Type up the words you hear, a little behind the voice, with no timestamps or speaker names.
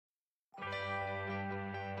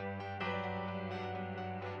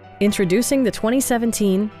Introducing the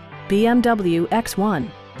 2017 BMW X1.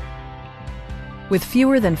 With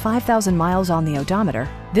fewer than 5,000 miles on the odometer,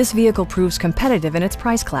 this vehicle proves competitive in its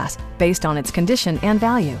price class based on its condition and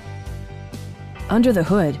value. Under the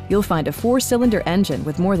hood, you'll find a 4-cylinder engine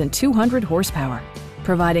with more than 200 horsepower,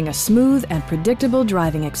 providing a smooth and predictable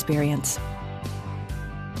driving experience.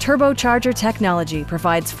 Turbocharger technology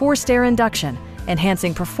provides forced-air induction,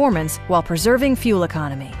 enhancing performance while preserving fuel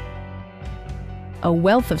economy. A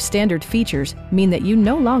wealth of standard features mean that you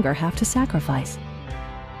no longer have to sacrifice,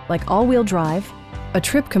 like all-wheel drive, a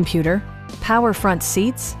trip computer, power front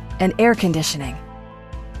seats, and air conditioning.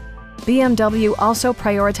 BMW also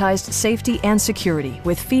prioritized safety and security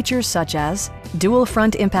with features such as dual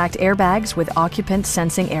front impact airbags with occupant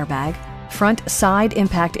sensing airbag, front side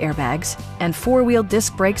impact airbags, and 4-wheel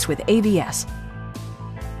disc brakes with ABS.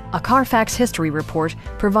 A Carfax history report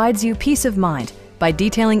provides you peace of mind by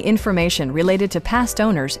detailing information related to past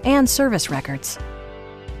owners and service records.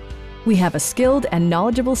 We have a skilled and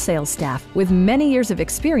knowledgeable sales staff with many years of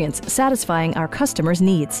experience satisfying our customers'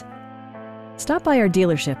 needs. Stop by our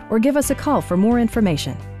dealership or give us a call for more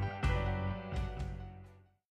information.